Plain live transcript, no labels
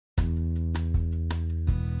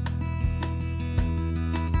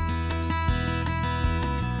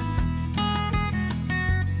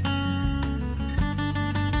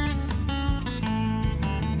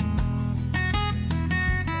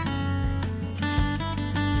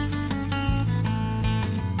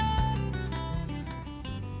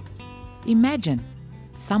Imagine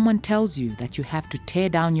someone tells you that you have to tear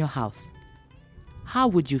down your house. How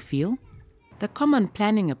would you feel? The common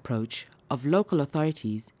planning approach of local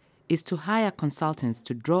authorities is to hire consultants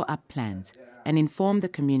to draw up plans and inform the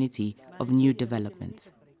community of new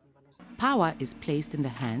developments. Power is placed in the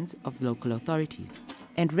hands of local authorities,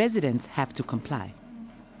 and residents have to comply.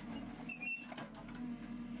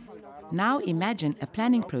 Now imagine a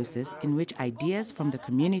planning process in which ideas from the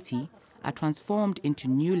community are transformed into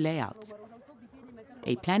new layouts.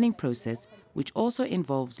 A planning process which also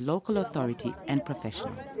involves local authority and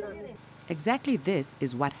professionals. Exactly this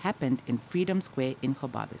is what happened in Freedom Square in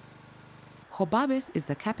Gobabis. Gobabis is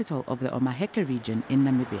the capital of the Omaheke region in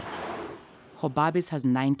Namibia. Gobabis has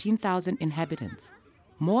 19,000 inhabitants.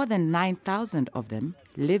 More than 9,000 of them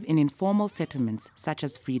live in informal settlements such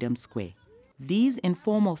as Freedom Square. These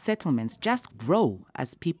informal settlements just grow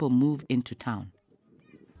as people move into town.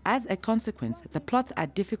 As a consequence, the plots are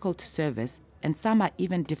difficult to service and some are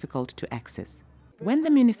even difficult to access. When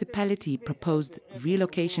the municipality proposed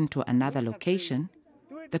relocation to another location,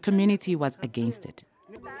 the community was against it.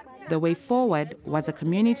 The way forward was a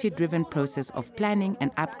community-driven process of planning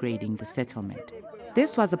and upgrading the settlement.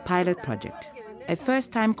 This was a pilot project, a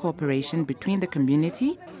first-time cooperation between the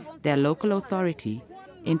community, their local authority,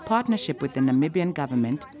 in partnership with the Namibian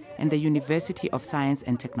government and the University of Science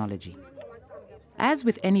and Technology. As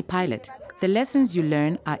with any pilot, the lessons you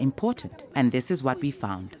learn are important, and this is what we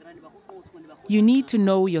found. You need to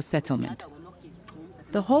know your settlement.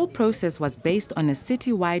 The whole process was based on a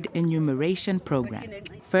city-wide enumeration program.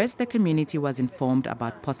 First, the community was informed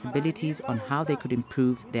about possibilities on how they could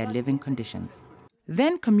improve their living conditions.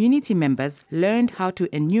 Then, community members learned how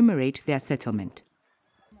to enumerate their settlement.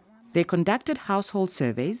 They conducted household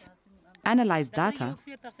surveys, analyzed data,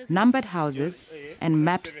 numbered houses, and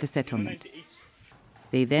mapped the settlement.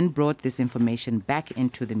 They then brought this information back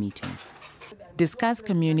into the meetings. Discuss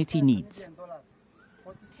community needs.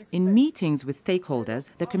 In meetings with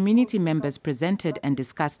stakeholders, the community members presented and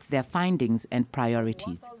discussed their findings and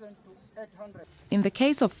priorities. In the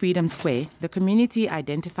case of Freedom Square, the community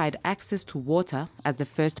identified access to water as the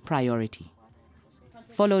first priority,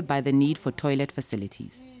 followed by the need for toilet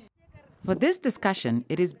facilities. For this discussion,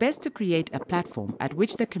 it is best to create a platform at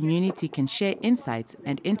which the community can share insights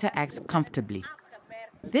and interact comfortably.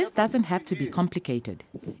 This doesn't have to be complicated.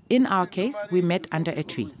 In our case, we met under a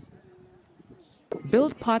tree.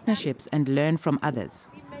 Build partnerships and learn from others.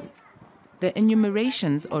 The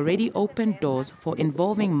enumerations already opened doors for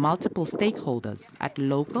involving multiple stakeholders at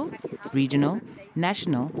local, regional,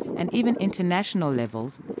 national, and even international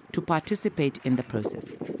levels to participate in the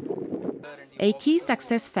process. A key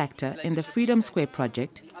success factor in the Freedom Square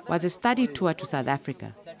project was a study tour to South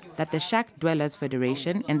Africa that the Shack Dwellers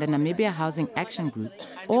Federation and the Namibia Housing Action Group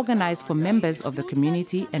organized for members of the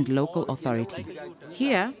community and local authority.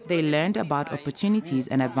 Here, they learned about opportunities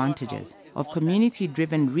and advantages of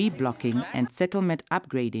community-driven reblocking and settlement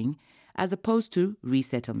upgrading as opposed to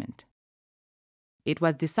resettlement. It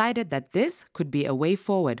was decided that this could be a way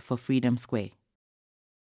forward for Freedom Square.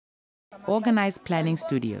 Organize planning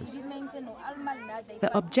studios.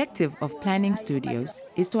 The objective of planning studios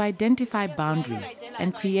is to identify boundaries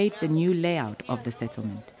and create the new layout of the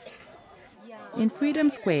settlement. In Freedom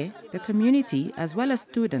Square, the community, as well as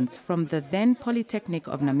students from the then Polytechnic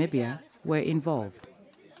of Namibia, were involved.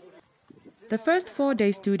 The first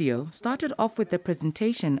 4-day studio started off with the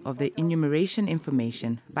presentation of the enumeration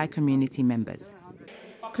information by community members.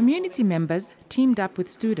 Community members teamed up with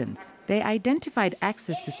students. They identified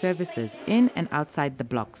access to services in and outside the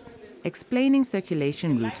blocks, explaining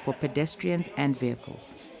circulation routes for pedestrians and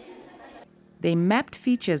vehicles. They mapped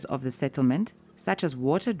features of the settlement, such as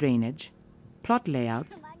water drainage, plot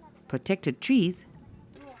layouts, protected trees,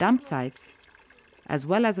 dump sites, as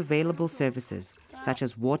well as available services, such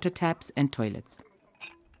as water taps and toilets.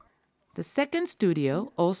 The second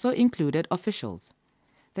studio also included officials.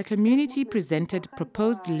 The community presented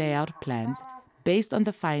proposed layout plans based on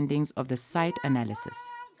the findings of the site analysis.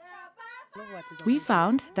 We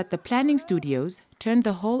found that the planning studios turned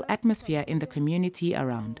the whole atmosphere in the community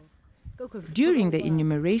around. During the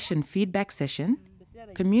enumeration feedback session,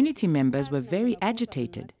 community members were very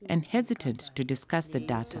agitated and hesitant to discuss the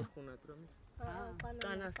data.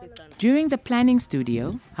 During the planning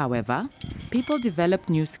studio, however, people developed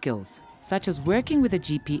new skills, such as working with a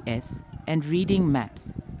GPS and reading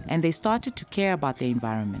maps, and they started to care about the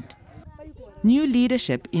environment. New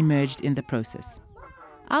leadership emerged in the process.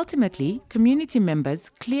 Ultimately, community members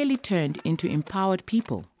clearly turned into empowered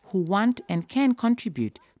people who want and can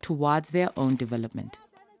contribute towards their own development.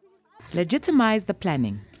 Legitimize the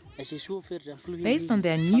planning. Based on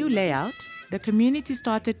their new layout, the community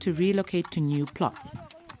started to relocate to new plots.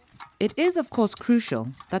 It is, of course, crucial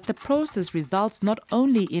that the process results not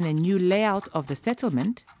only in a new layout of the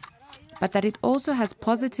settlement, but that it also has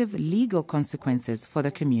positive legal consequences for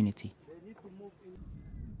the community.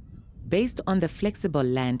 Based on the Flexible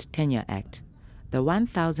Land Tenure Act, the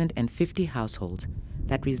 1,050 households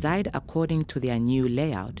that reside according to their new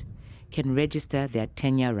layout can register their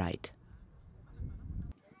tenure right.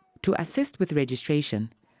 To assist with registration,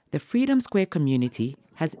 the Freedom Square community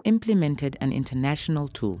has implemented an international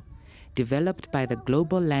tool developed by the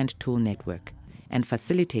Global Land Tool Network and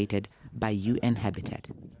facilitated by UN Habitat.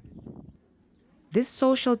 This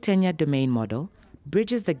social tenure domain model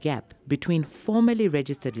bridges the gap between formally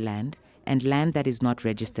registered land and land that is not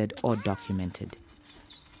registered or documented.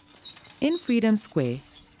 In Freedom Square,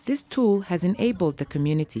 this tool has enabled the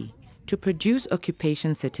community to produce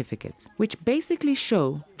occupation certificates, which basically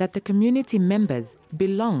show that the community members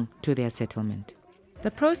belong to their settlement.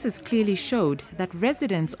 The process clearly showed that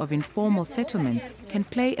residents of informal settlements can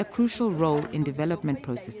play a crucial role in development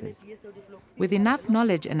processes, with enough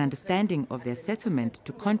knowledge and understanding of their settlement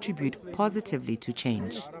to contribute positively to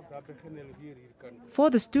change. For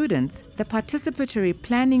the students, the participatory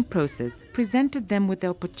planning process presented them with the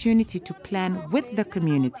opportunity to plan with the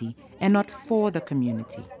community and not for the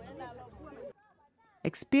community.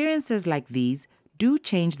 Experiences like these do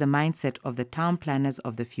change the mindset of the town planners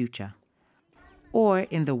of the future. Or,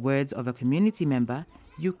 in the words of a community member,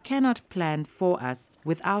 you cannot plan for us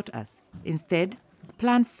without us. Instead,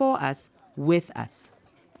 plan for us with us.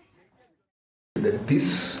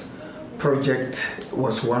 This project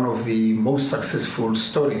was one of the most successful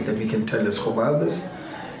stories that we can tell as Gobabis,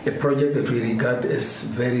 a project that we regard as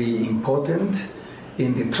very important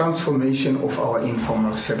in the transformation of our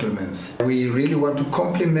informal settlements. We really want to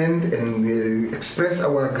compliment and express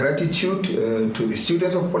our gratitude to the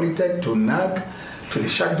students of Polytech, to NHAG, to the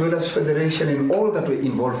Shack Dwellers Federation, and all that were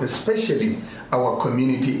involved, especially our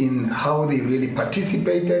community, in how they really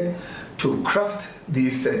participated to craft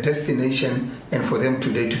this destination, and for them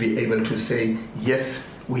today to be able to say, yes,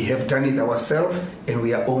 we have done it ourselves and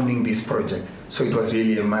we are owning this project. So it was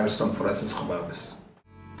really a milestone for us as Gobabis.